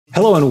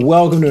Hello and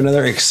welcome to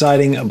another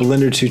exciting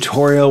Blender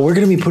tutorial. We're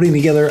going to be putting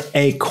together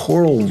a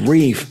coral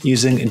reef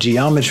using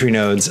geometry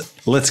nodes.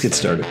 Let's get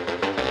started.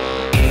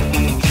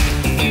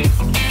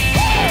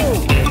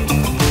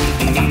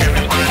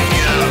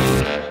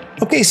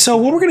 Okay, so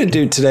what we're going to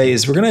do today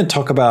is we're going to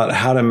talk about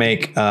how to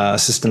make a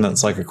system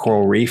that's like a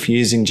coral reef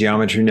using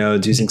geometry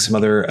nodes, using some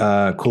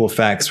other cool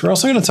effects. We're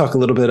also going to talk a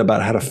little bit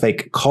about how to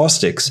fake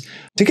caustics.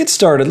 To get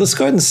started, let's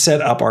go ahead and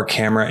set up our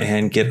camera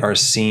and get our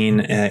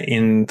scene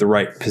in the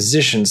right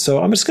position.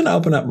 So I'm just going to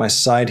open up my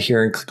side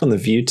here and click on the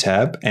View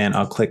tab, and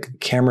I'll click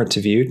Camera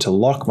to View to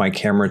lock my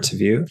camera to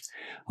view.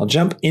 I'll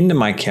jump into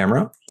my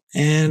camera,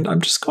 and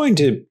I'm just going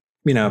to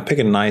pick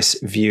a nice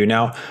view.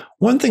 Now,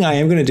 one thing I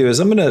am going to do is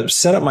I'm going to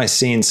set up my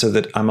scene so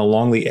that I'm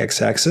along the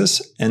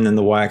x-axis and then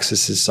the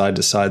y-axis is side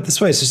to side.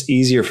 This way it's just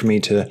easier for me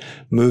to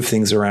move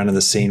things around in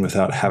the scene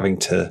without having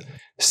to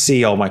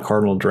see all my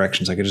cardinal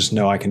directions. I can just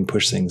know I can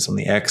push things on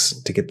the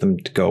X to get them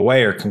to go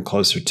away or come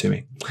closer to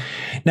me.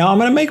 Now I'm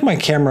going to make my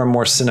camera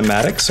more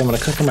cinematic. So I'm going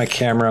to click on my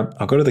camera.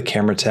 I'll go to the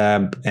camera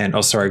tab and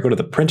go to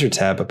the printer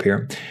tab up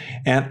here.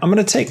 And I'm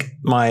going to take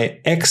my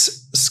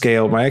X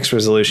scale, my X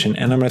resolution,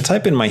 and I'm going to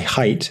type in my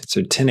height,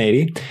 so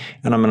 1080,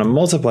 and I'm going to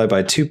multiply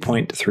by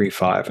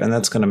 2.35. And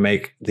that's going to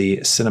make the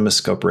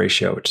cinemascope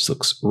ratio, which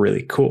looks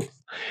really cool.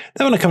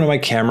 Then I'm going to come to my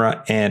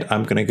camera and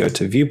I'm going to go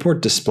to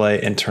Viewport Display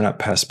and turn up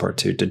Passport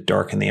 2 to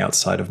darken the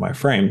outside of my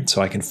frame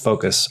so I can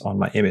focus on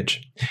my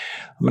image.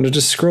 I'm going to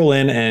just scroll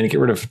in and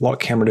get rid of Lock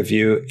Camera to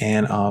View,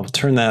 and I'll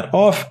turn that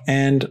off,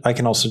 and I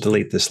can also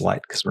delete this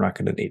light because we're not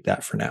going to need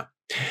that for now.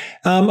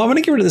 I'm going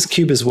to get rid of this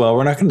cube as well.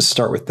 We're not going to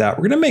start with that.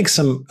 We're going to make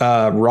some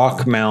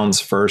rock mounds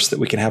first that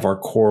we can have our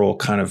coral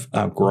kind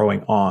of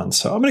growing on.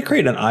 So I'm going to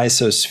create an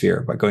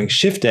isosphere by going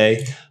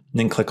Shift-A, and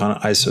then click on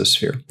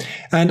Isosphere.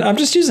 And I'm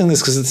just using this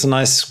because it's a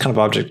nice kind of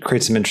object,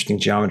 creates some interesting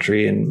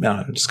geometry, and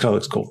it just kind of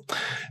looks cool.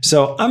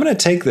 So I'm going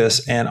to take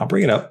this and I'll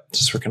bring it up,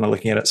 just so we're kind of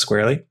looking at it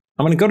squarely.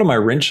 I'm going to go to my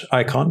wrench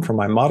icon from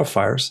my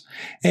modifiers,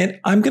 and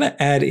I'm going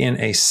to add in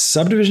a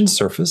subdivision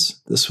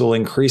surface. This will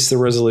increase the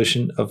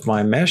resolution of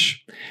my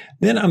mesh.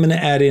 Then I'm going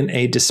to add in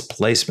a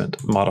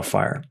displacement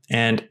modifier.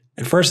 And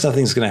at first,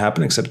 nothing's going to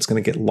happen except it's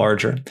going to get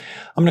larger.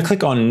 I'm going to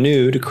click on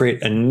New to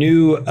create a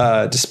new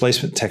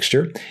displacement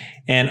texture.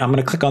 And I'm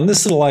going to click on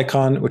this little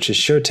icon, which is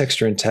Show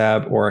Texture in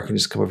Tab, or I can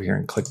just come over here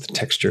and click the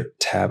Texture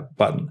Tab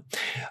button.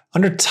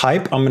 Under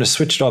Type, I'm going to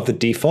switch it off the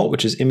default,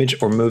 which is Image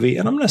or Movie,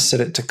 and I'm going to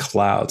set it to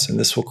Clouds, and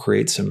this will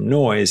create some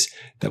noise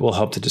that will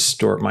help to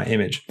distort my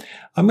image.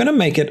 I'm going to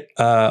make it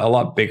a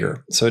lot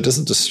bigger, so it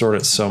doesn't distort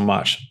it so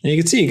much. And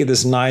you can see you get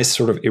this nice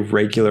sort of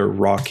irregular,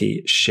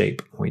 rocky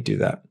shape when we do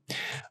that. I'm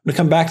going to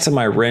come back to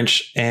my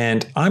wrench,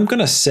 and I'm going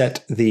to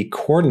set the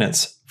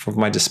coordinates for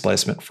my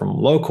displacement from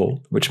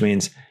local, which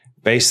means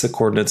base the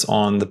coordinates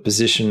on the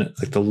position,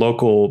 like the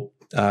local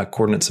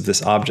coordinates of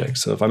this object.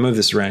 So if I move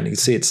this around, you can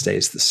see it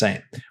stays the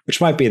same, which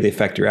might be the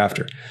effect you're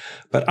after.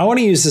 But I want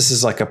to use this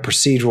as like a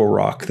procedural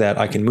rock that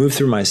I can move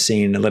through my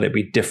scene and let it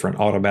be different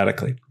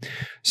automatically.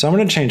 So I'm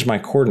going to change my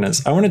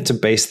coordinates. I wanted to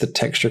base the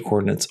texture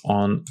coordinates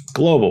on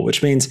global,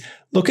 which means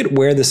look at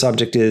where this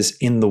object is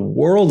in the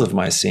world of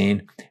my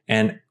scene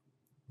and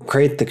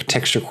create the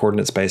texture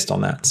coordinates based on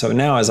that. So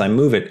now as I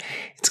move it,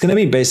 it's going to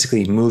be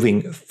basically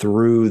moving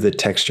through the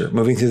texture,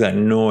 moving through that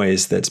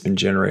noise that's been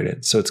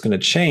generated. So it's going to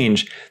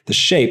change the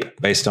shape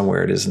based on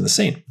where it is in the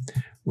scene,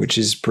 which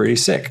is pretty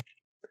sick.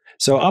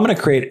 So I'm going to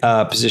create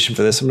a position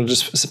for this. I'm going to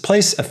just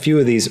place a few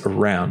of these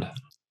around.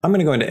 I'm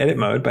going to go into edit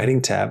mode by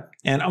hitting tab.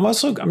 And I'm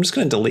just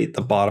going to delete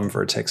the bottom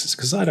vertexes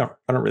because I don't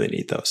really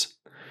need those.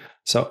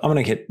 So I'm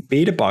going to hit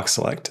B to box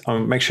select.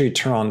 Make sure you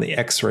turn on the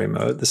X-ray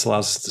mode. This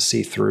allows us to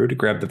see through to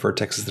grab the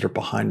vertexes that are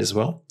behind as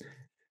well.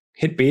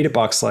 Hit B to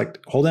box select,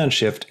 hold down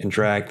Shift and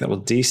drag. That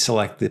will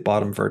deselect the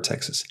bottom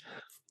vertexes.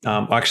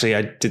 Actually,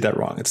 I did that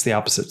wrong. It's the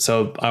opposite.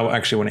 So I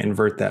actually want to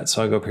invert that.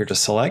 So I go up here to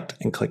select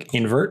and click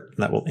invert,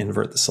 and that will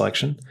invert the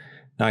selection.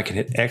 Now I can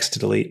hit X to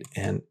delete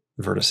and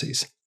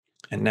vertices.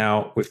 And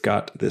now we've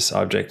got this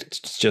object.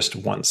 It's just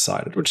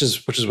one-sided, which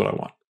is what I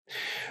want.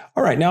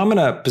 All right, now I'm going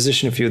to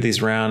position a few of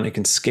these around. You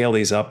can scale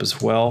these up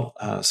as well.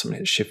 So I'm going to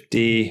hit Shift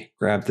D,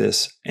 grab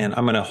this, and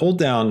I'm going to hold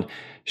down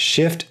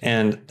Shift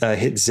and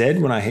hit Z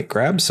when I hit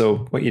grab.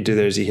 So what you do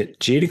there is you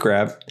hit G to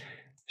grab,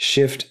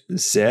 Shift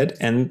Z,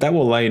 and that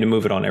will allow you to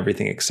move it on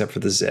everything except for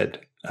the Z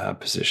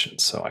position.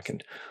 So I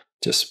can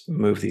just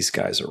move these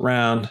guys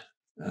around.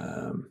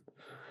 I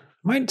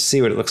might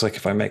see what it looks like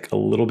if I make a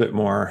little bit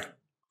more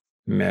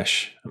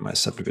mesh on my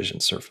subdivision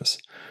surface.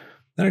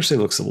 That actually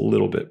looks a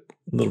little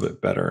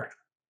bit better.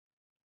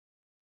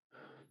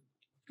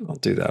 I'll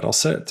do that. I'll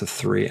set it to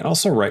 3 and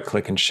also right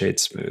click and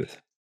shade smooth.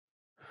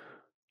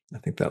 I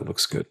think that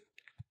looks good.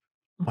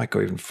 Might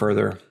go even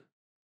further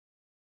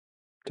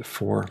to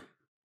 4.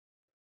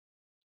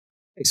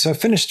 So I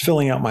finished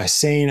filling out my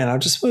scene, and I'll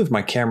just move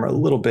my camera a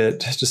little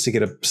bit just to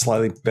get a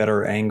slightly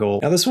better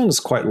angle. Now this one is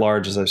quite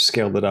large as I've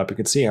scaled it up. You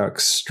can see how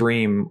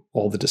extreme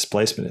all the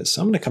displacement is.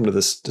 So I'm going to come to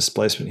this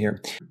displacement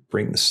here,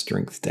 bring the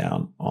strength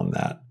down on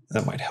that.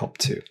 That might help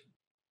too.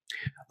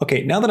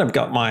 Okay, now that I've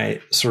got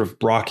my sort of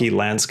rocky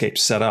landscape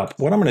set up,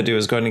 what I'm going to do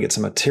is go ahead and get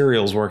some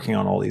materials working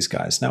on all these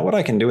guys. Now, what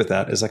I can do with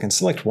that is I can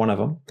select one of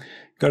them,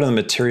 go to the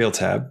material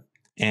tab,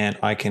 and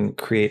I can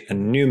create a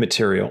new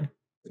material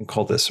and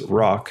call this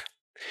rock.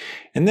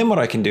 And then what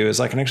I can do is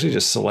I can actually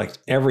just select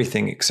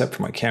everything except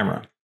for my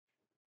camera.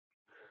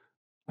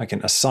 I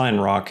can assign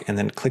rock and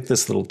then click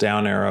this little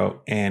down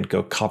arrow and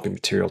go copy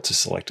material to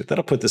select it.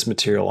 That'll put this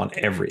material on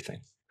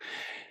everything.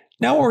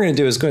 Now what we're going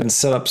to do is go ahead and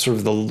set up sort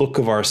of the look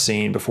of our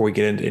scene before we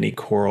get into any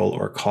coral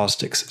or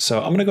caustics. So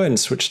I'm going to go ahead and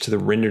switch to the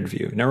rendered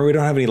view. Now we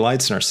don't have any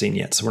lights in our scene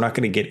yet, so we're not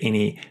going to get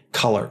any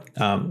color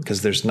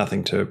because there's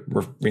nothing to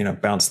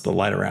bounce the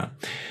light around.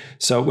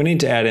 So we need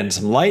to add in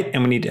some light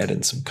and we need to add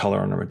in some color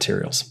on our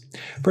materials.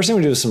 First thing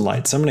we do is some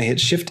light. So I'm going to hit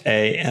Shift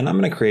A and I'm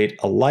going to create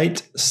a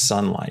light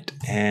sunlight.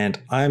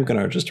 And I'm going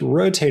to just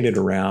rotate it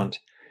around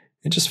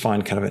and just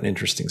find kind of an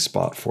interesting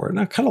spot for it. And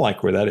I kind of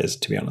like where that is,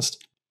 to be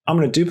honest. I'm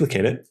going to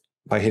duplicate it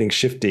by hitting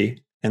Shift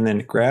D and then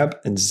grab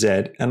and Z,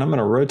 and I'm going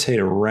to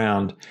rotate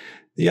around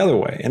the other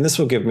way. And this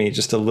will give me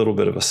just a little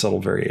bit of a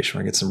subtle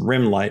variation. I get some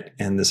rim light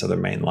and this other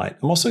main light.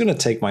 I'm also going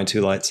to take my two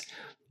lights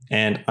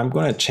and I'm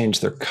going to change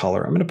their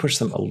color. I'm going to push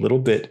them a little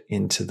bit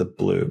into the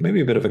blue,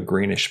 maybe a bit of a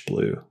greenish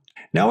blue.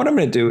 Now what I'm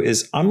going to do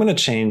is I'm going to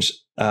change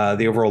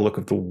the overall look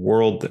of the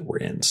world that we're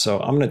in. So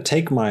I'm going to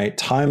take my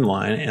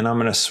timeline and I'm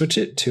going to switch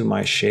it to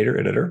my shader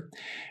editor.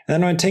 And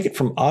then I'm going to take it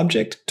from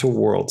object to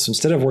world. So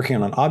instead of working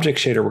on an object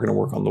shader, we're going to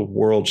work on the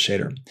world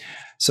shader.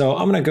 So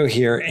I'm going to go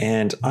here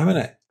and I'm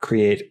going to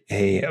create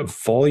a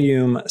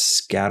volume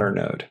scatter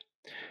node.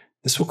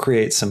 This will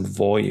create some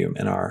volume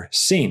in our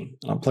scene.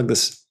 I'll plug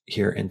this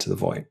here into the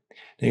void.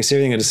 Now you can see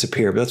everything will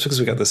disappear, but that's because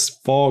we got this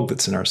fog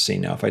that's in our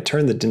scene. Now, if I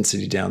turn the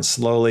density down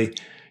slowly,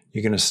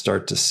 you're going to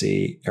start to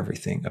see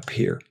everything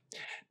appear.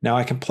 Now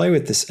I can play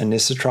with this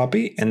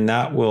anisotropy, and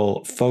that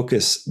will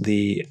focus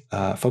the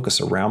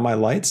focus around my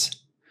lights.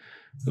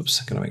 Oops,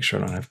 I'm going to make sure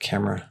I don't have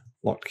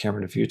locked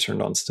camera to view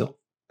turned on still.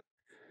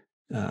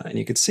 And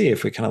you can see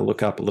if we kind of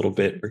look up a little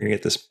bit, we're going to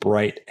get this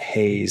bright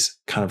haze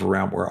kind of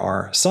around where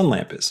our sun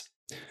lamp is.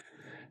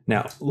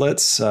 Now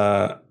let's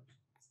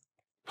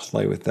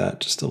play with that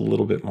just a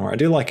little bit more. I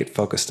do like it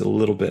focused a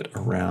little bit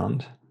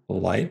around the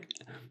light,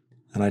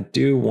 and I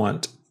do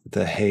want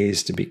the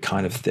haze to be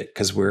kind of thick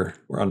because we're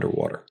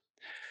underwater.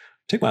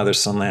 Take my other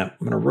sun lamp,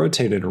 I'm going to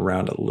rotate it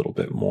around a little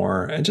bit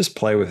more and just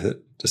play with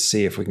it to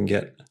see if we can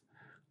get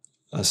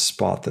a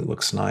spot that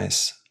looks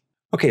nice.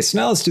 Okay, so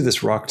now let's do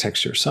this rock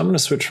texture. So I'm going to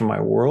switch from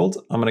my world.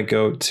 I'm going to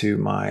go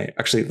to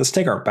actually, let's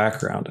take our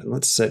background and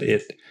let's set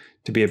it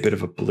to be a bit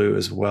of a blue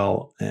as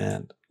well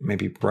and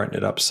maybe brighten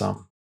it up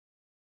some.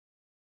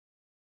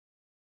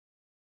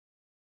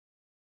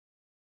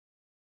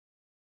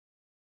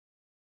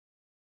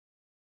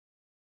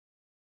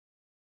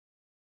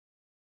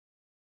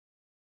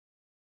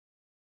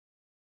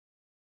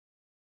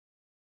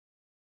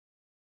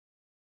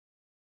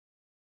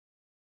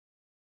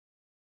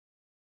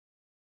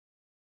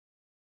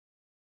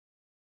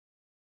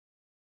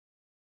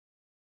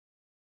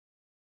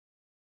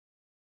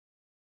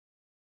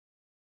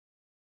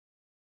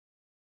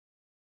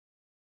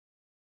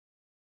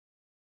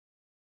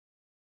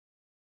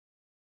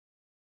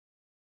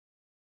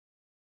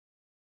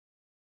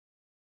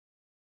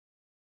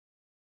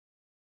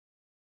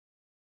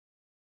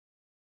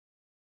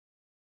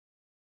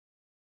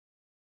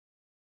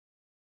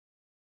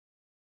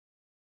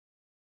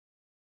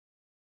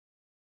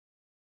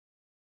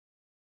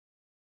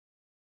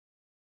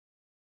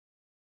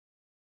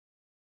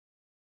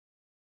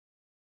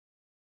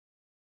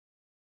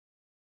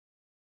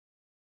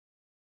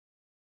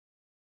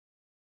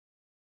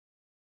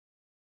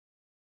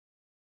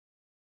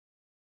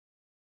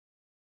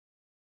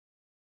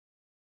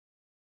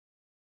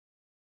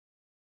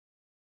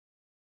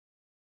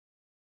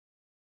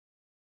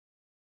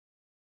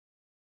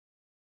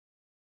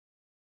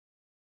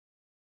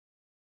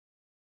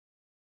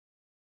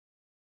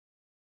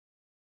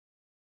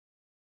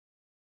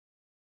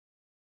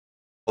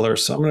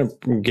 So I'm going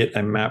to get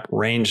a map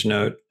range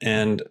node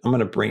and I'm going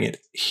to bring it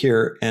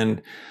here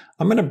and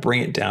I'm going to bring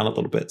it down a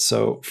little bit.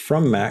 So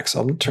from max,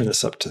 I'll turn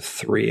this up to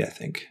 3, I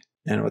think.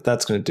 And what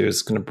that's going to do is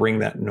it's going to bring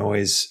that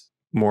noise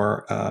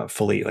more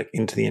fully like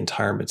into the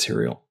entire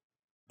material.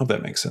 Hope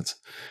that makes sense.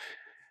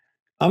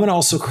 I'm going to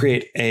also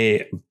create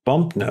a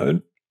bump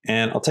node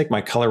and I'll take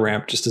my color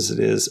ramp just as it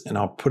is and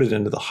I'll put it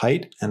into the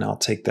height and I'll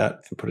take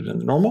that and put it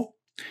into normal.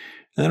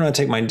 And then I'm going to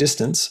take my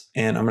distance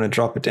and I'm going to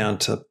drop it down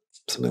to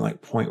something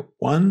like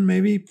 0.1,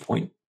 maybe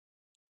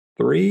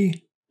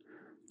 0.3.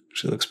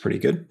 Actually looks pretty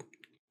good.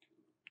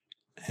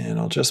 And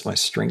I'll adjust my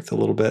strength a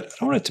little bit. I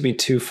don't want it to be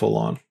too full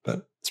on,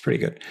 but it's pretty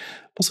good.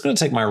 I'm also going to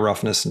take my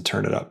roughness and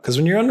turn it up because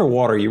when you're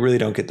underwater, you really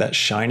don't get that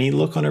shiny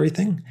look on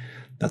everything.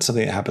 That's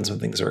something that happens when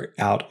things are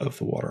out of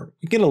the water.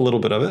 You get a little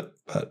bit of it,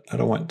 but I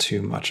don't want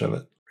too much of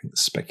it. Bring the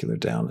specular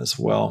down as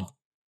well.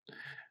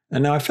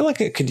 And now I feel like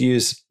it could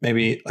use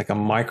maybe like a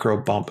micro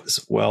bump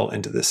as well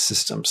into this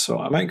system. So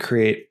I might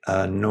create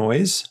a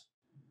noise.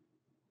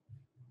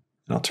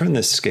 And I'll turn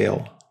this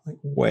scale like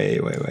way,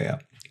 way, way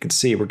up. You can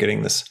see we're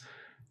getting this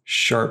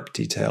sharp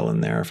detail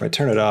in there. If I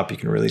turn it up, you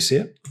can really see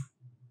it.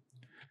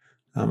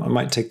 I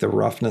might take the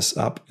roughness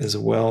up as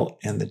well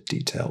and the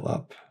detail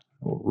up.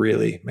 We'll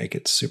really make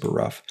it super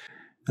rough.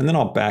 And then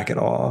I'll back it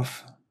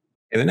off.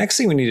 And the next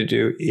thing we need to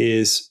do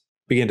is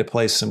begin to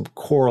place some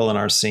coral in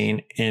our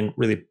scene and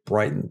really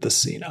brighten the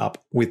scene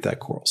up with that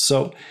coral.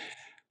 So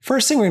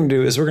first thing we're going to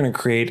do is we're going to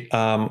create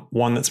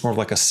one that's more of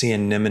like a sea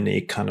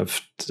anemone kind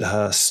of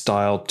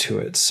style to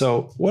it.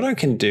 So what I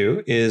can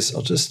do is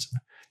I'll just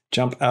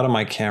jump out of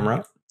my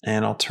camera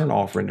and I'll turn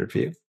off rendered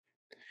view.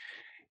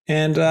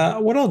 And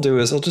what I'll do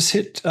is I'll just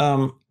hit,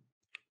 turn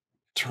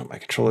on my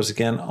controllers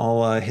again.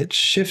 I'll hit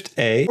Shift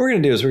A. What we're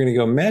going to do is we're going to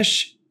go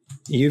Mesh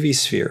UV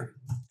Sphere.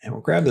 And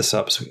we'll grab this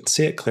up so we can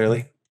see it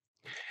clearly.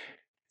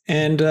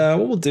 And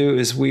what we'll do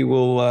is we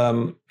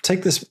will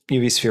take this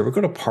UV sphere, we'll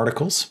go to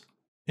Particles,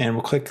 and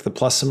we'll click the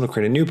plus symbol to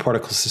create a new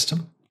particle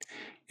system.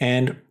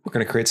 And we're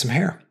going to create some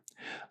hair.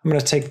 I'm going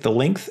to take the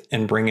length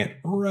and bring it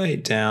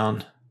right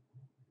down.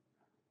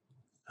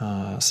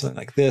 Something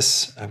like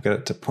this. I've got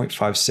it to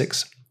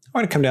 0.56. I'm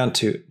going to come down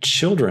to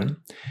Children,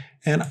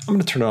 and I'm going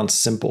to turn it on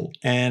Simple.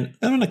 And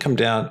then I'm going to come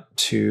down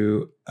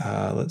to,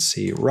 let's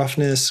see,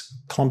 Roughness,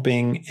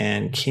 Clumping,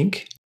 and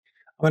Kink.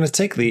 I'm going to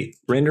take the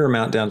render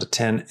amount down to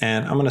 10,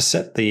 and I'm going to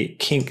set the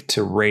kink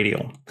to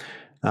radial.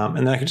 And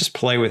then I can just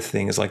play with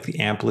things like the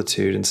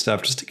amplitude and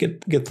stuff just to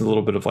get a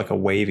little bit of like a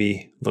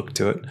wavy look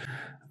to it.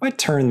 I might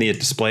turn the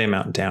display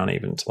amount down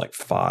even to like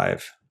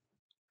 5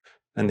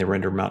 and the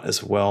render amount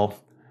as well.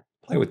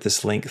 Play with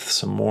this length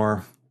some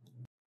more.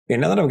 Okay,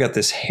 now that I've got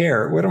this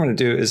hair, what I'm going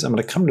to do is I'm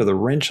going to come to the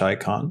wrench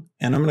icon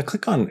and I'm going to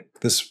click on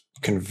this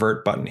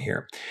convert button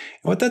here.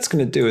 And what that's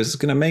going to do is it's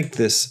going to make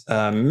this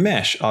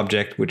mesh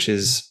object, which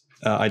is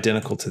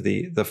identical to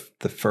the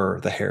fur,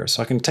 the hair.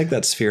 So I can take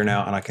that sphere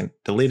now and I can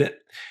delete it.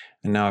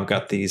 And now I've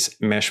got these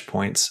mesh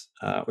points,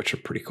 which are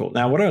pretty cool.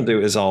 Now what I'll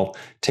do is I'll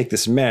take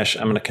this mesh,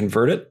 I'm going to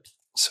convert it.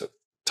 So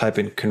type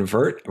in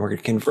convert, and we're going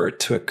to convert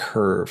to a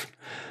curve.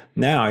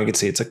 Now you can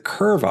see it's a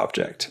curve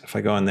object. If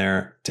I go in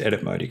there to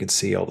edit mode, you can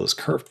see all those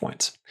curve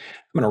points.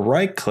 I'm going to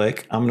right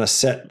click. I'm going to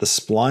set the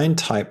spline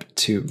type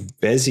to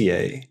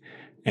Bezier,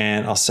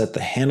 and I'll set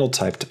the handle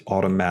type to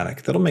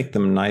automatic. That'll make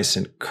them nice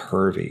and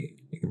curvy.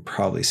 You can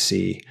probably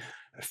see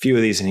a few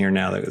of these in here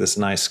now. They've got this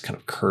nice kind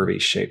of curvy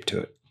shape to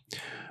it.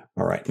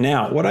 All right,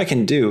 now what I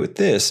can do with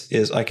this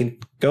is I can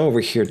go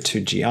over here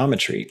to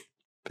geometry,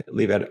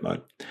 leave edit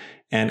mode,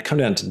 and come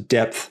down to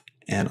depth,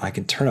 and I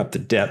can turn up the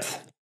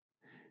depth.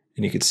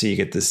 And you can see you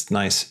get this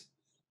nice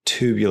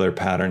tubular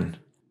pattern.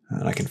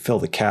 And I can fill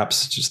the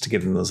caps just to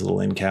give them those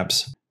little end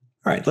caps.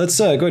 All right, let's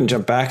go ahead and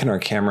jump back in our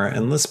camera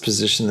and let's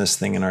position this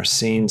thing in our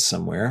scene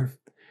somewhere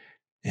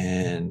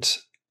and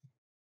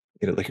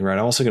get it looking right.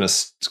 I'm also going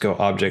to go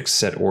object,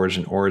 set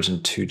origin,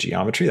 origin to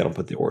geometry. That'll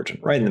put the origin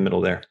right in the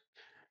middle there.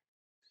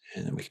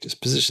 And then we can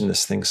just position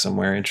this thing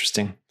somewhere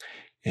interesting.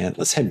 And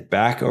let's head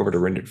back over to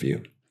rendered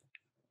view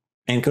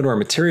and go to our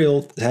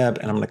material tab.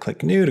 And I'm going to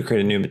click new to create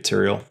a new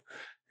material.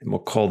 And we'll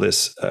call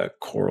this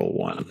Coral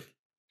 1.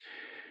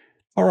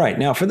 All right,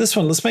 now for this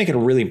one, let's make it a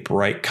really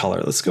bright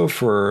color. Let's go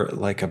for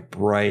like a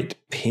bright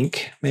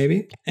pink,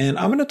 maybe. And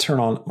I'm going to turn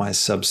on my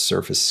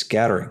subsurface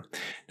scattering.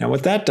 Now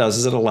what that does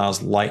is it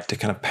allows light to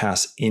kind of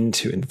pass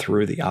into and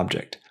through the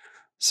object.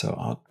 So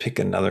I'll pick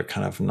another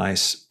kind of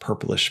nice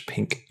purplish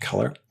pink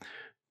color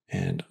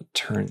and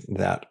turn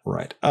that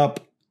right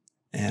up.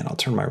 And I'll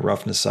turn my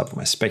roughness up,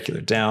 my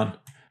specular down,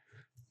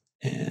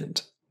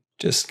 and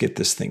just get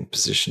this thing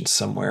positioned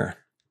somewhere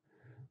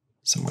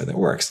that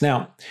works.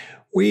 Now,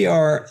 we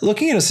are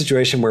looking at a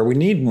situation where we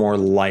need more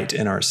light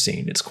in our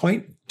scene. It's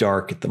quite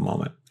dark at the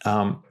moment.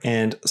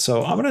 And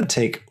so I'm going to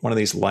take one of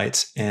these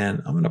lights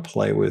and I'm going to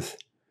play with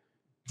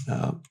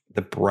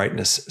the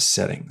brightness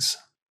settings.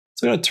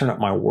 So I'm going to turn up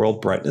my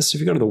world brightness. So if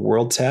you go to the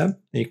world tab,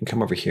 you can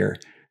come over here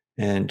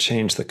and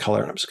change the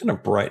color. I'm just going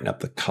to brighten up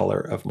the color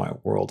of my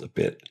world a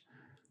bit.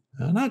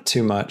 Not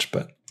too much,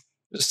 but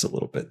just a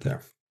little bit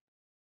there.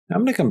 Now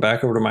I'm going to come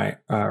back over to my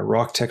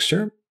rock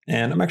texture,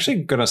 and I'm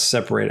actually going to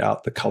separate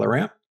out the color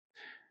ramp.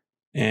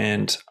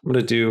 And I'm going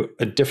to do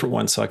a different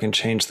one so I can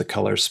change the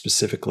color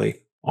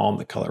specifically on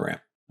the color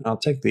ramp. And I'll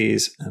take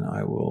these and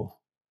I will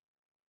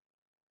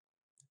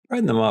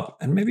brighten them up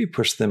and maybe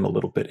push them a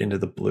little bit into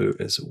the blue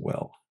as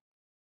well.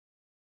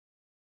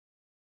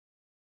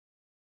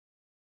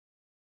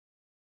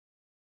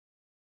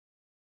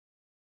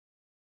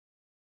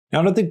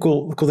 Now, another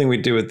cool thing we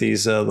do with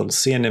these little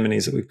sea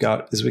anemones that we've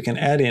got is we can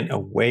add in a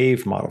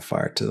wave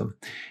modifier to them.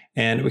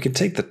 And we can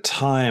take the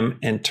time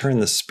and turn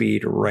the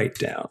speed right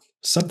down.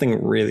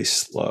 Something really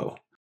slow.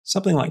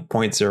 Something like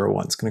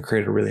 0.01 is going to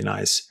create a really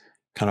nice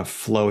kind of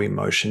flowy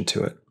motion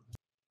to it.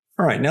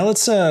 All right, now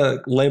let's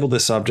label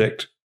this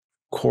object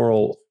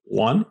Coral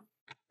 1.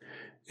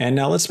 And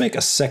now let's make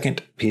a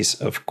second piece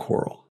of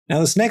coral. Now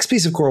this next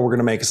piece of coral we're going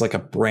to make is like a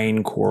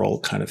brain coral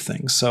kind of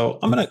thing. So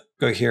I'm going to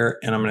go here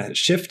and I'm going to hit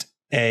Shift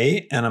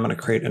A, and I'm going to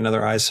create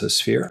another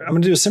isosphere. I'm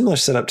going to do a similar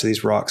setup to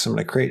these rocks. I'm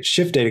going to create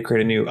Shift A to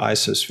create a new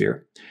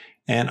isosphere.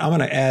 And I'm going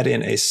to add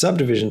in a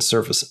subdivision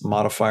surface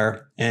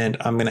modifier, and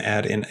I'm going to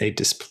add in a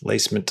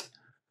displacement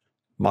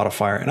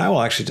modifier, and I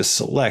will actually just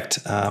select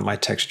my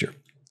texture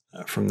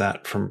from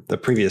the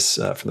previous,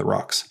 from the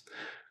rocks.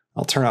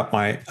 I'll turn up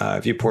my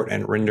viewport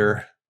and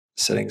render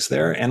settings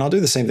there, and I'll do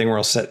the same thing where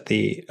I'll set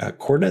the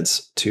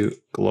coordinates to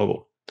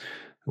global.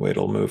 The way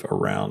it'll move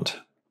around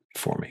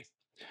for me.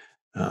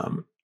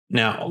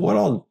 Now, what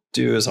I'll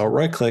do is I'll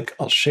right click,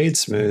 I'll shade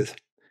smooth,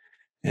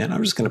 and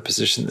I'm just going to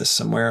position this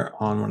somewhere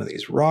on one of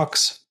these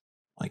rocks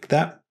like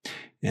that.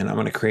 And I'm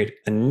going to create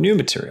a new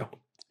material.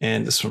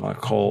 And this one I'll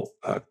call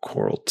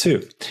Coral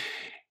 2.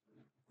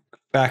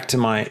 Back to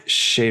my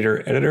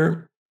shader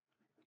editor.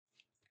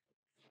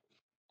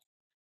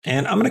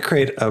 And I'm going to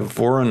create a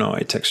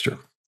Voronoi texture.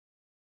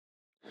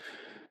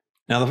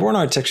 Now the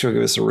Voronoi texture will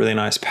give us a really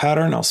nice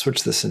pattern. I'll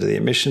switch this into the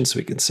emission so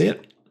we can see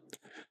it.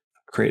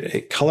 Create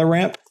a color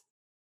ramp,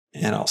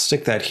 and I'll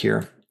stick that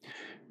here.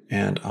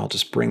 And I'll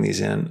just bring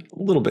these in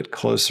a little bit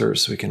closer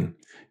so we can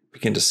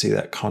begin to see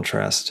that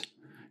contrast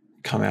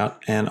come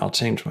out. And I'll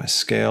change my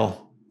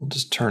scale. We'll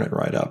just turn it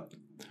right up.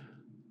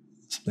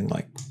 Something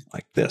like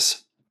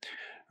this.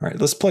 All right,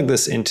 let's plug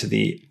this into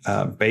the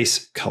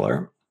base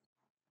color.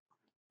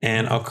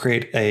 And I'll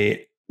create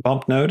a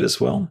bump node as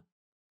well.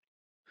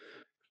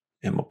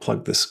 And we'll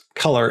plug this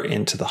color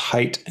into the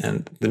height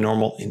and the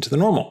normal into the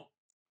normal.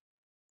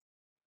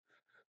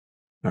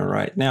 All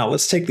right, now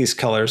let's take these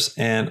colors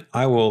and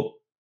I will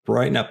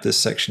brighten up this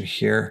section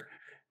here.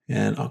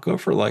 And I'll go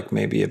for like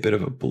maybe a bit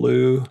of a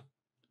blue.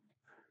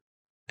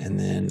 And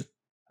then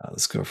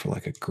let's go for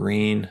like a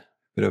green,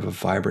 bit of a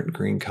vibrant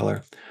green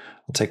color.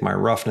 I'll take my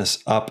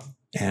roughness up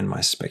and my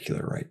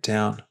specular right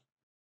down.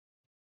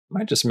 I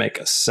might just make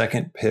a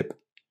second pip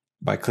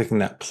by clicking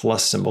that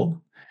plus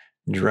symbol,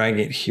 drag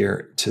it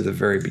here to the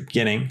very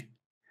beginning,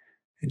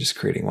 and just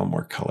creating one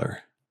more color.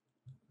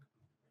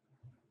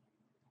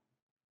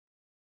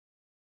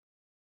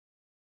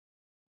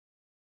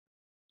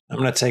 I'm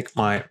going to take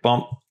my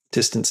bump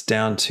distance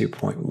down to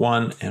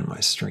 0.1 and my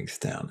strength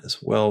down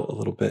as well a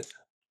little bit.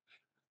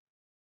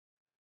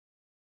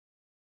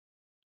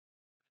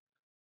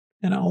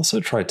 And I'll also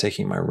try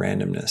taking my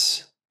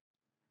randomness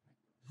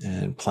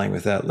and playing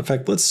with that. In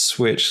fact, let's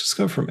switch. Let's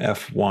go from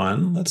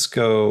F1. Let's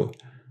go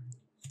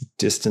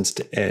distance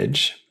to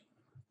edge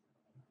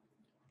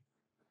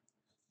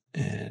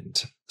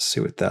and see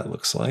what that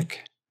looks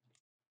like.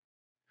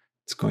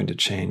 It's going to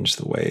change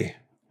the way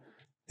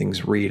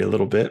things read a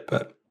little bit,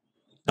 but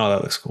oh,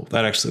 that looks cool.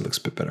 That actually looks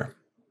a bit better.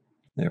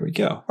 There we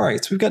go. All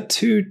right, so we've got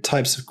two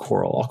types of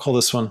coral. I'll call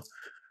this one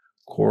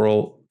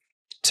Coral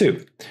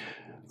 2.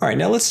 All right,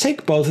 now let's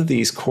take both of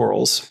these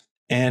corals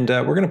and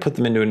we're going to put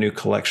them into a new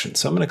collection.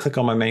 So I'm going to click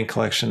on my main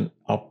collection.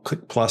 I'll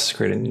click plus to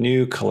create a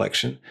new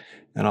collection,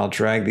 and I'll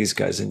drag these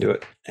guys into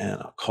it, and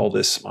I'll call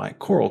this my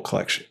coral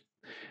collection.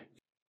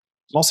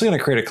 I'm also going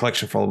to create a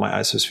collection for all of my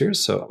isospheres.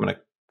 So I'm going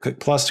to click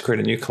plus to create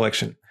a new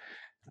collection.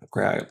 I'll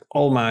grab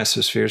all my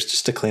isospheres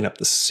just to clean up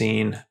the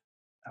scene.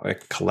 I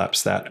can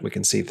collapse that. We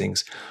can see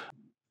things.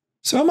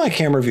 So on my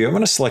camera view, I'm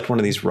going to select one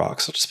of these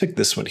rocks. I'll just pick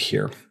this one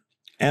here.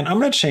 And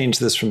I'm going to change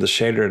this from the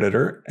shader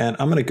editor, and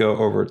I'm going to go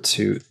over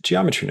to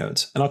geometry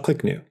nodes, and I'll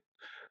click new.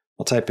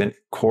 I'll type in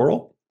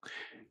coral,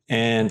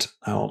 and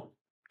I'll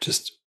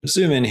just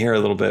zoom in here a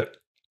little bit.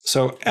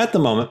 So at the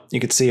moment,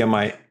 you can see on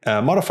my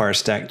modifier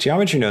stack,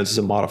 geometry nodes is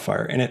a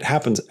modifier, and it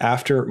happens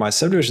after my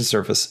subdivision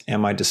surface and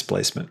my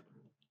displacement.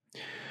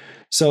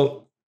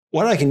 So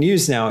what I can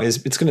use now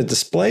is it's going to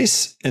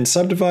displace and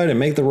subdivide and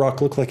make the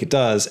rock look like it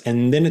does,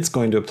 and then it's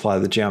going to apply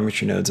the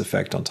geometry nodes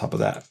effect on top of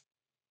that.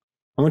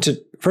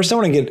 First I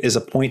want to get is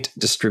a point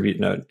distribute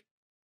node.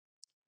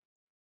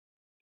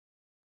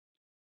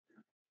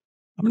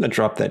 I'm going to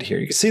drop that here.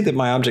 You can see that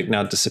my object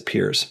now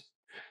disappears.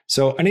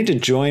 So I need to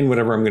join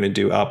whatever I'm going to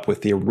do up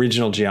with the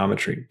original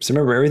geometry. So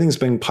remember, everything's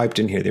being piped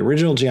in here. The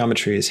original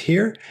geometry is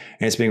here,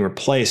 and it's being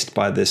replaced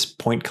by this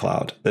point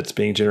cloud that's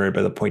being generated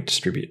by the point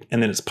distribute,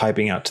 and then it's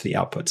piping out to the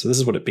output. So this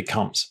is what it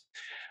becomes.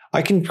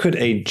 I can put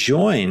a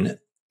join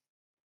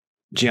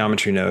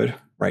geometry node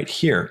right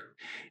here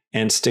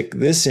and stick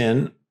this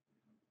in,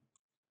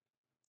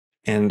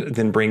 and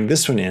then bring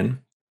this one in.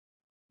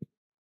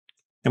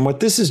 And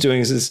what this is doing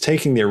is it's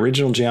taking the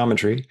original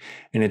geometry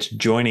and it's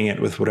joining it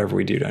with whatever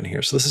we do down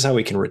here. So this is how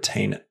we can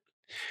retain it.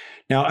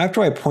 Now, after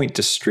I point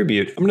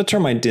distribute, I'm going to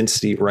turn my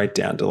density right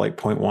down to like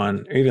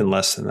 0.1 or even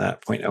less than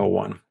that,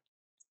 0.01.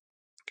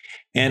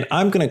 And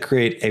I'm going to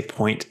create a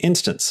point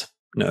instance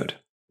node.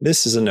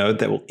 This is a node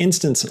that will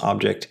instance an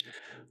object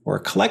or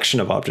a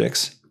collection of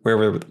objects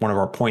wherever one of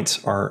our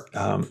points are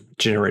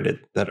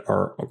generated that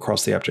are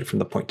across the object from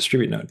the point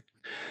distribute node.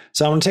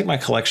 So I'm going to take my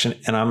collection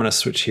and I'm going to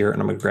switch here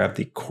and I'm going to grab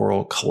the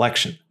coral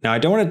collection. Now I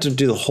don't want it to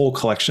do the whole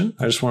collection.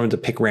 I just wanted to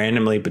pick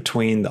randomly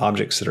between the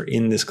objects that are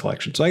in this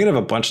collection. So I can have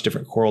a bunch of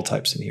different coral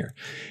types in here,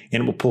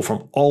 and it will pull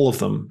from all of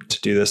them to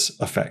do this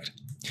effect.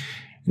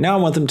 Now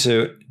I want them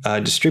to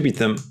distribute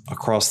them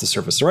across the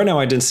surface. So right now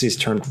my density is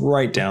turned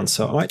right down.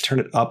 So I might turn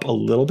it up a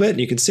little bit.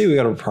 You can see we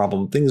got a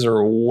problem. Things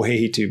are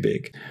way too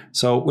big.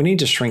 So we need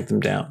to shrink them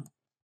down.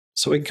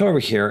 So we can come over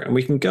here and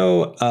we can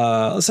go,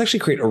 let's actually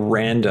create a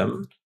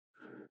random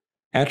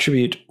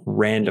attribute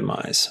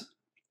randomize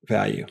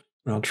value.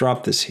 And I'll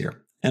drop this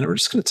here. And we're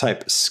just going to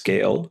type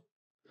scale.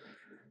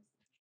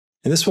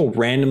 And this will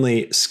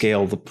randomly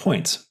scale the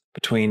points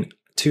between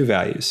two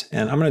values.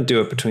 And I'm going to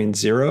do it between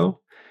 0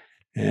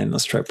 and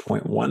let's try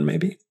 0.1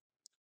 maybe.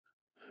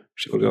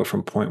 So we'll go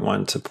from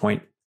 0.1 to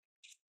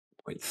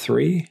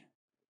 0.3.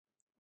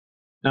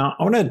 Now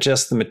I want to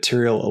adjust the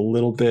material a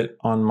little bit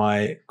on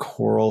my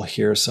coral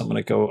here. So I'm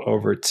going to go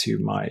over to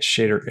my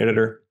shader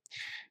editor.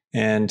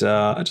 And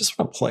I just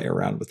want to play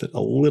around with it a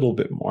little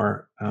bit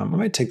more. I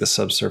might take the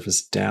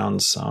subsurface down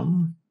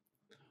some.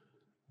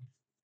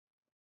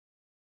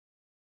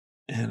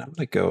 And I'm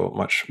going to go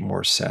much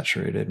more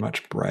saturated,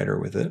 much brighter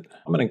with it.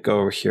 I'm going to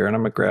go over here and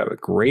I'm going to grab a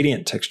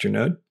gradient texture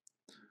node.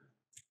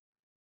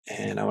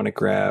 And I want to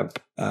grab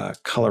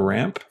color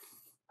ramp.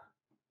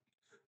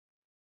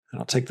 And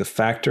I'll take the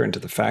factor into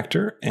the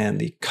factor and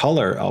the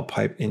color I'll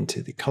pipe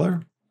into the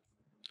color.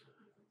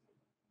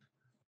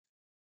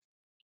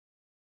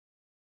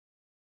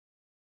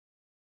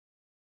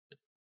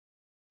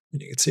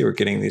 And you can see we're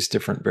getting these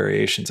different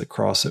variations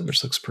across it,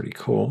 which looks pretty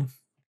cool.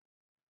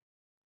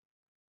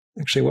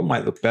 Actually, what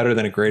might look better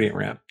than a gradient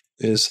ramp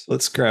is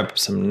let's grab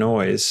some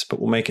noise, but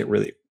we'll make it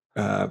really,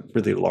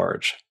 really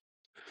large.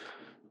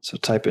 So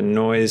type in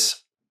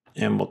noise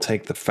and we'll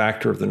take the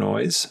factor of the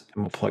noise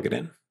and we'll plug it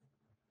in.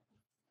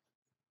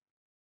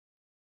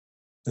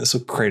 This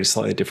will create a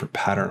slightly different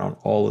pattern on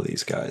all of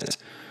these guys.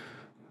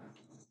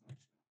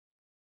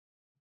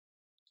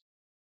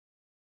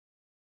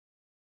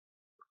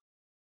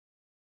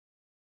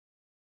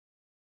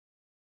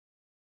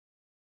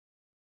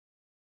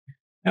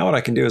 Now what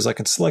I can do is I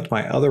can select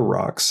my other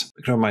rocks,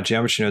 go to my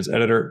geometry nodes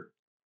editor,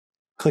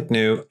 click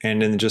new,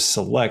 and then just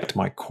select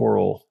my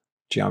coral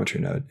geometry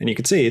node. And you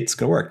can see it's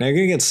going to work. Now you're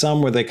going to get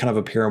some where they kind of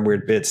appear in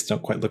weird bits,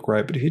 don't quite look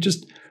right. But if you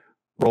just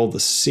roll the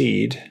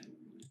seed,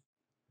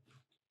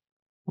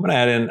 I'm going to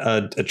add in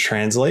a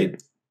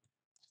translate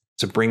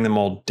to bring them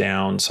all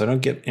down so I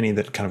don't get any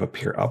that kind of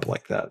appear up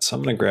like that. So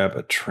I'm going to grab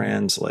a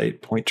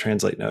translate, point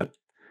translate node.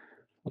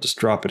 I'll just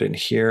drop it in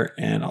here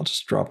and I'll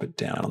just drop it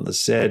down on the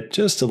Z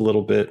just a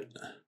little bit.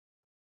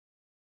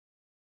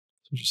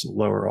 So just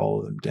lower all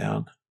of them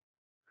down.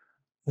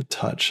 The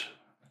touch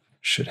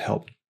should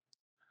help.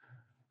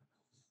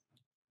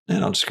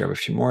 And I'll just grab a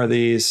few more of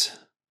these.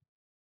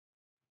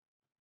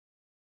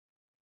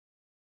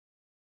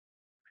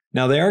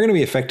 Now they are going to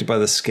be affected by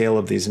the scale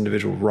of these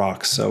individual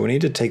rocks. So we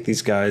need to take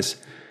these guys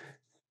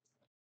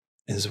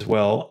as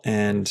well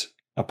and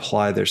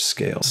apply their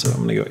scale. So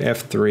I'm going to go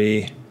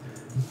F3,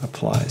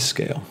 apply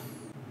scale.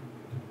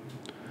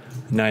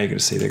 Now you're going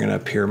to see they're going to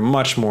appear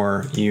much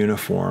more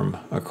uniform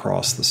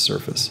across the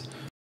surface.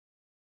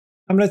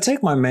 I'm going to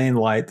take my main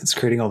light that's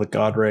creating all the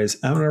God rays,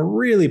 and I'm going to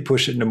really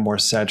push it into more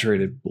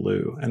saturated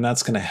blue, and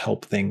that's going to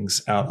help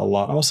things out a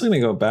lot. I'm also going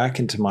to go back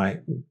into my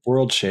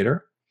world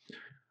shader,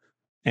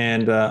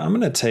 and I'm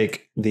going to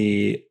take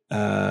the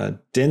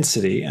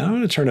density, and I'm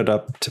going to turn it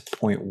up to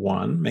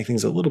 0.1, make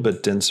things a little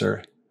bit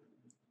denser,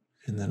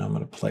 and then I'm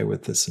going to play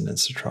with this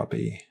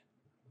anisotropy.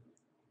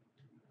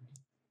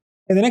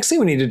 And the next thing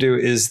we need to do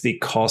is the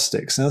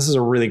caustics. Now this is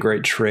a really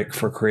great trick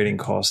for creating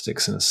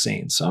caustics in a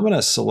scene. So I'm going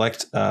to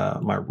select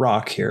my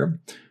rock here.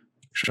 Make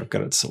sure I've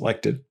got it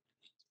selected.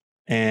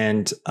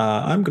 And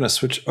I'm going to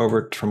switch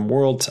over from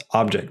world to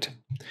object.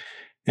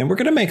 And we're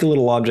going to make a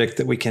little object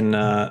that we can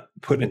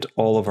put into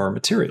all of our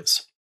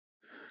materials.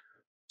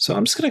 So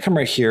I'm just going to come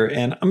right here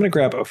and I'm going to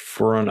grab a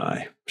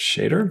Furoni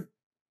shader.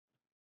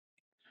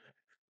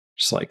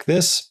 Just like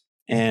this.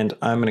 And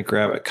I'm going to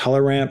grab a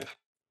color ramp.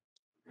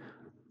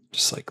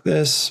 Just like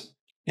this.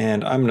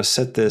 And I'm going to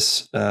set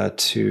this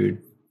to,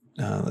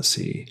 let's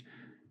see,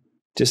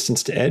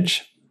 distance to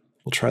edge.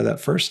 We'll try that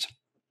first.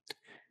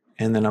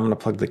 And then I'm going to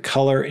plug the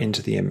color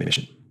into the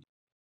emission.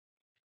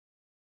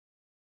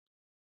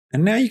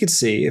 And now you can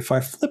see if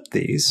I flip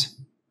these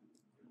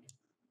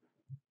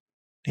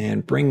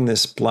and bring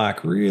this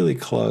black really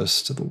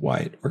close to the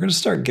white, we're going to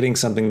start getting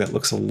something that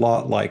looks a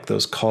lot like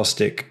those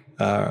caustic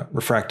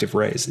refractive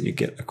rays that you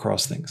get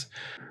across things.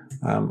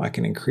 I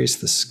can increase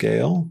the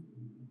scale.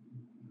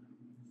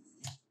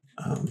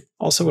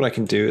 Also what I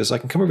can do is I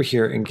can come over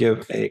here and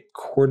give a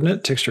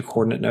coordinate, texture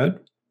coordinate node.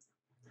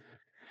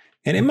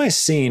 And in my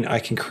scene, I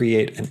can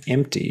create an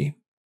empty.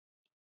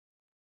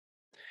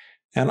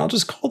 And I'll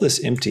just call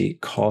this empty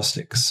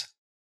caustics.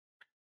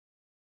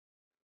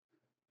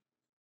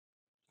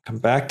 Come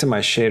back to my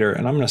shader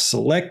and I'm going to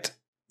select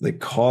the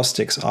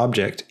caustics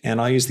object and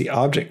I'll use the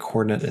object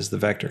coordinate as the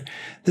vector.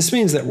 This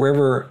means that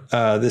wherever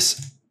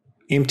this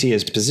empty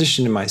is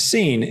positioned in my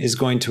scene is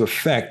going to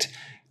affect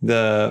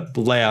the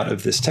layout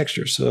of this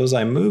texture. So as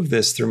I move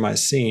this through my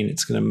scene,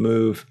 it's going to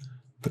move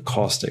the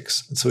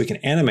caustics. And so we can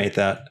animate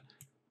that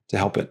to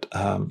help it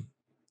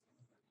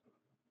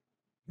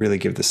really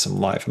give this some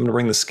life. I'm going to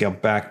bring the scale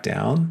back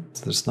down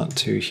so it's not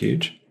too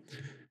huge.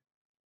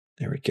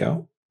 There we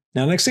go.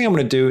 Now, next thing I'm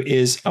going to do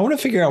is I want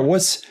to figure out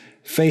what's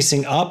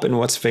facing up and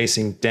what's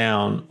facing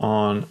down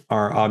on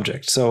our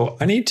object. So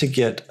I need to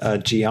get a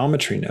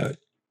geometry node.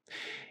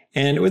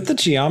 And with the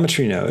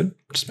geometry node,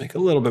 just make a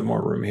little bit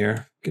more room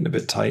here, getting a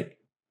bit tight.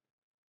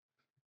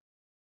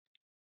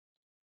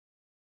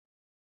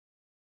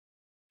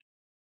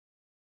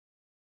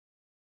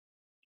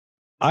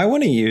 I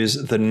want to use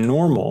the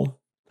normal,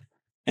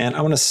 and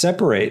I want to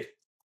separate,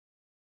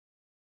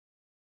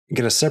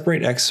 get a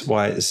separate X,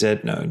 Y, Z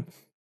node.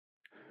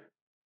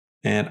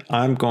 And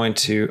I'm going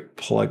to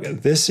plug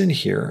this in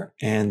here.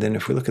 And then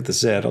if we look at the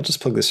Z, I'll just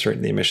plug this straight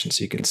in the emission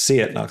so you can see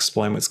it, and I'll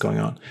explain what's going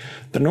on.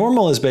 The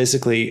normal is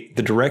basically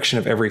the direction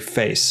of every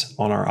face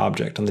on our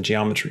object, on the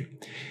geometry.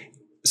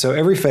 So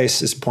every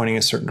face is pointing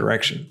a certain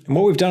direction. And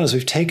what we've done is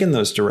we've taken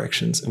those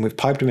directions and we've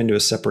piped them into a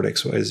separate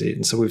X, Y, Z.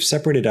 And so we've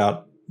separated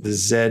out the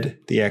Z,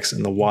 the X,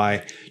 and the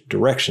Y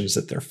directions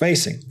that they're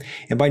facing.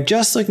 And by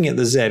just looking at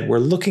the Z, we're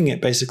looking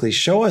at basically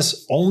show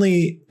us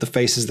only the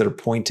faces that are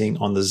pointing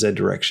on the Z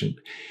direction.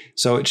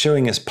 So it's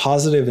showing us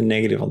positive and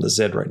negative on the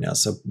Z right now.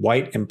 So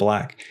white and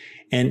black.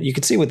 And you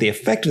can see what the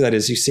effect of that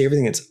is. You see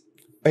everything that's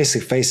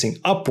basically facing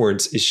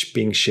upwards is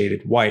being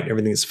shaded white.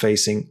 Everything that's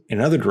facing in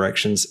other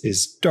directions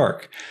is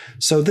dark.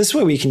 So this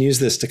way we can use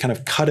this to kind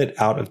of cut it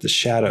out of the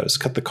shadows,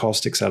 cut the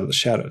caustics out of the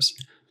shadows.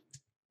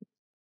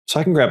 So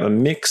I can grab a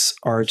mix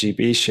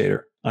RGB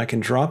shader. I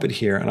can drop it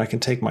here and I can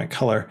take my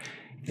color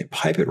and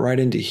pipe it right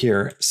into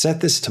here,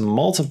 set this to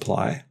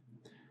multiply,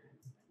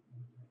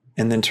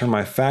 and then turn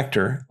my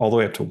factor all the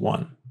way up to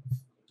 1.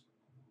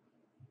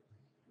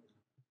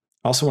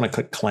 I also want to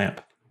click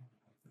clamp.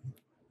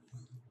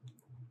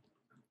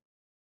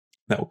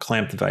 That will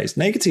clamp the values.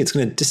 Now you can see it's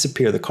going to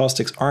disappear. The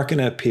caustics aren't going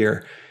to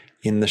appear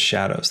in the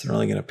shadows. They're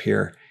only going to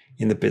appear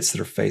in the bits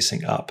that are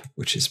facing up,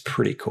 which is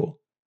pretty cool.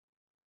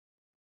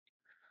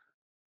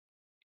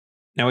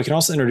 Now we can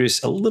also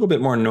introduce a little bit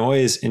more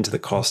noise into the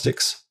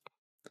caustics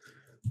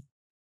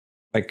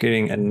by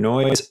getting a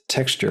noise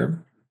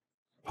texture,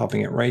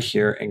 popping it right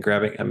here and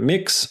grabbing a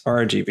mix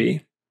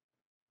RGB.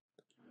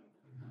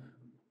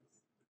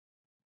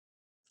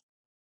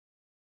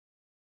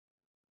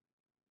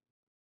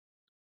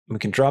 We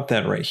can drop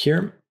that right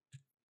here.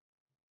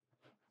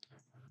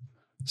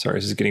 Sorry,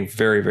 this is getting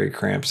very, very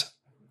cramped.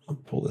 I'll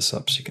pull this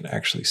up so you can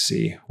actually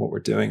see what we're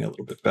doing a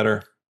little bit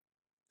better.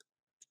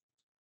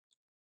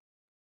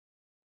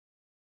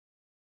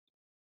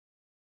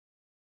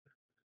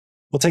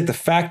 We'll take the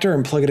factor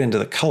and plug it into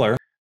the color,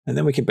 and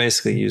then we can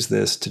basically use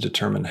this to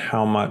determine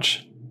how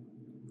much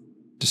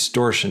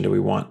distortion do we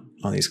want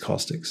on these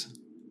caustics.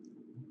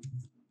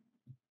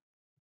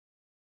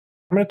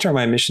 I'm going to turn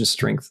my emission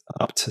strength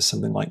up to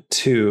something like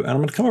 2, and I'm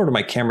going to come over to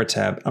my camera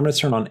tab. I'm going to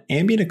turn on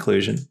ambient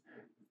occlusion,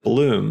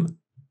 bloom,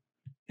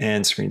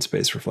 and screen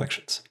space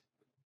reflections.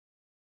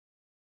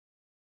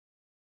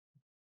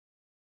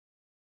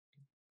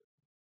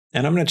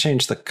 And I'm going to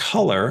change the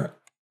color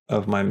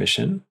of my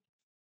emission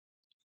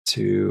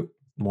to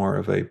more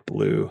of a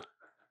blue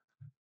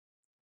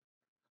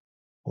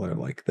color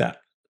like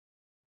that.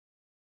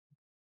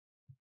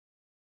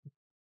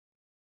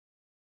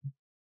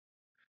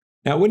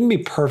 Now, it wouldn't be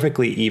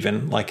perfectly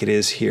even like it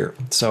is here.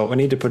 So I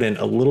need to put in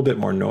a little bit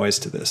more noise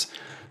to this.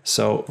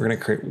 So we're going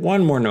to create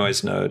one more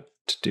noise node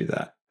to do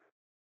that.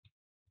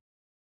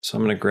 So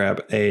I'm going to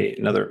grab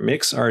another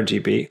mix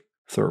RGB,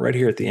 throw it right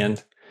here at the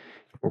end.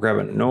 We'll grab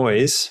a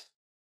noise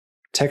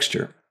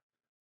texture.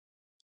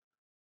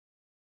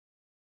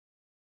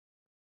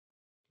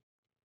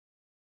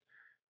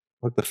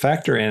 Plug the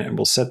factor in and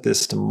we'll set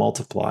this to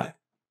multiply.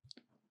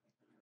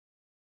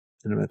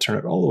 And I'm going to turn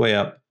it all the way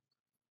up.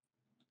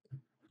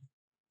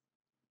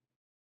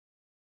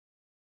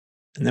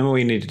 And then what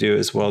we need to do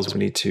as well is we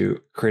need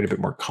to create a bit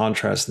more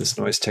contrast in this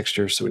noise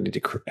texture. So we need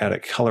to add a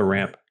color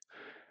ramp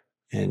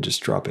and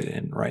just drop it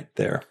in right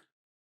there.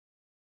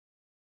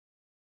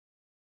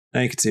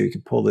 Now you can see we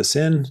can pull this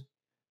in,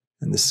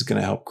 and this is going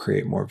to help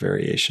create more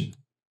variation.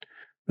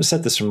 I'm going to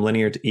set this from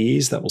linear to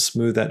ease. That will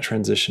smooth that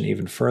transition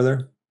even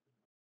further.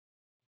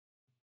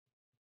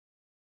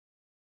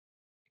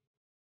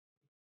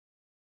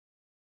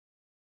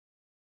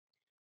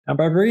 Now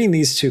by bringing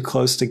these two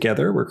close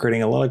together, we're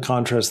creating a lot of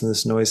contrast in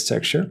this noise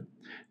texture.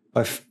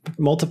 By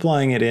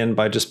multiplying it in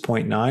by just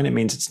 0.9, it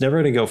means it's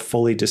never going to go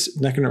fully,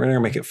 not going to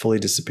make it fully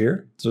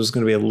disappear. So there's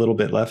going to be a little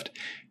bit left.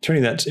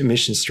 Turning that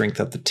emission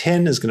strength up to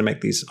 10 is going to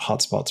make these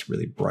hotspots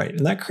really bright.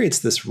 And that creates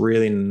this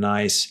really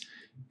nice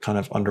kind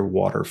of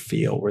underwater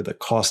feel where the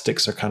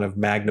caustics are kind of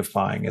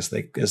magnifying as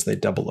they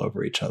double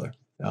over each other.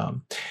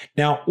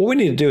 Now, what we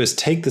need to do is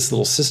take this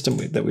little system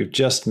that we've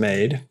just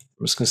made.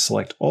 I'm just going to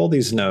select all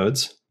these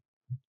nodes.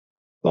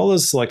 With all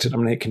those selected, I'm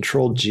going to hit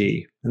Control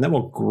G, and then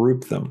we'll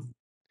group them.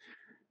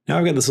 Now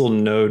I've got this little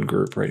node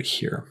group right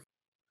here.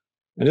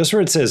 And just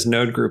where it says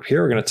node group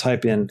here, we're going to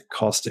type in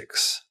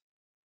caustics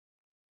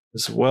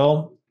as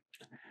well.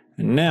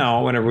 And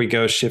now whenever we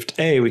go Shift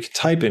A, we can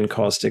type in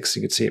caustics.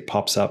 You can see it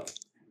pops up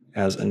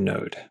as a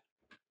node.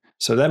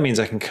 So that means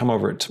I can come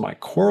over to my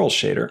coral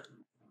shader,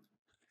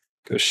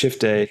 go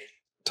Shift A,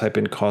 type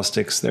in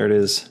caustics. There it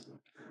is.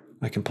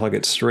 I can plug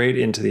it straight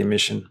into the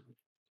emission.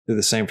 Do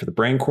the same for the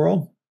brain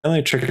coral. The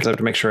only trick is I have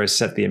to make sure I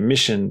set the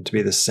emission to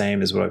be the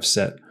same as what I've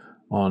set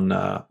on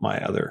my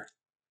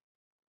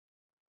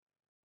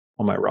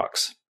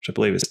rocks, which I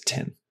believe is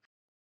 10.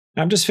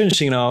 I'm just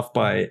finishing it off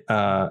by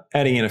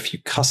adding in a few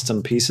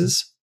custom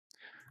pieces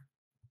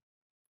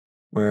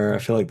where I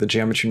feel like the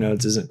geometry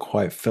nodes isn't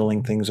quite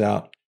filling things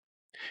out.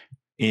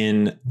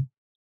 in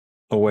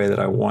a way that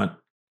I want.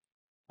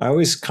 I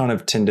always kind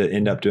of tend to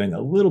end up doing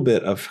a little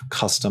bit of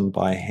custom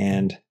by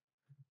hand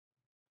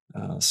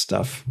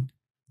stuff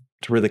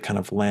to really kind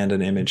of land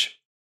an image.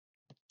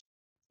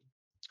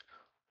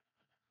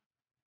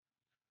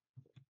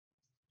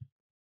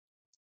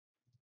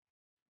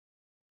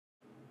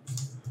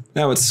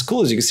 Now what's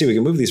cool is you can see we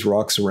can move these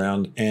rocks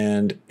around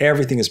and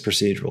everything is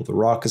procedural. The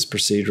rock is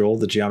procedural,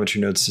 the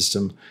geometry node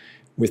system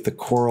with the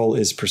coral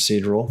is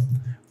procedural.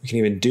 We can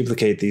even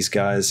duplicate these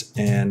guys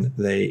and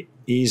they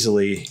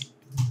easily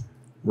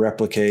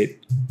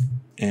replicate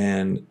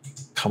and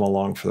come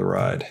along for the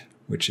ride,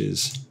 which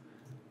is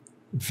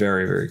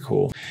very, very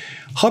cool.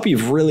 Hope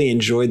you've really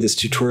enjoyed this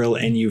tutorial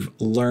and you've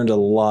learned a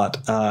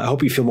lot. I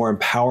hope you feel more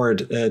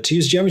empowered to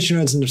use geometry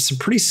nodes in some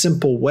pretty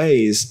simple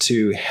ways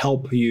to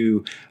help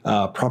you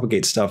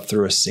propagate stuff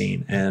through a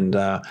scene. And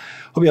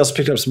hope you also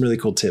picked up some really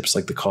cool tips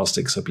like the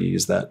caustics. Hope you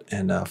use that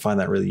and find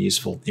that really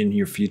useful in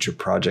your future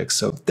projects.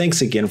 So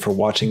thanks again for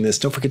watching this.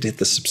 Don't forget to hit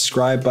the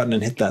subscribe button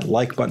and hit that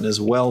like button as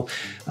well.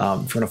 If you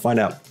want to find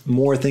out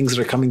more things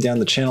that are coming down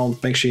the channel,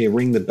 make sure you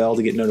ring the bell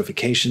to get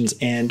notifications.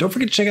 And don't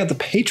forget to check out the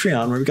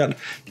Patreon where we've got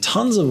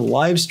tons of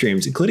live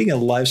streams, including a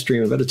live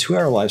stream, about a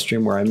 2-hour live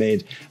stream where I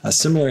made a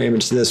similar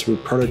image to this. We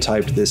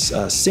prototyped this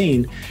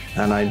scene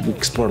and I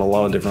explored a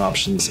lot of different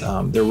options.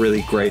 They're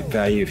really great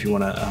value if you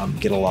want to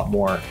get a lot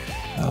more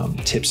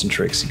tips and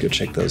tricks. You go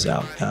check those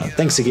out.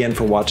 Thanks again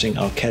for watching.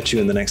 I'll catch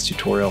you in the next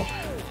tutorial.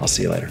 I'll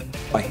see you later.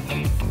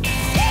 Bye.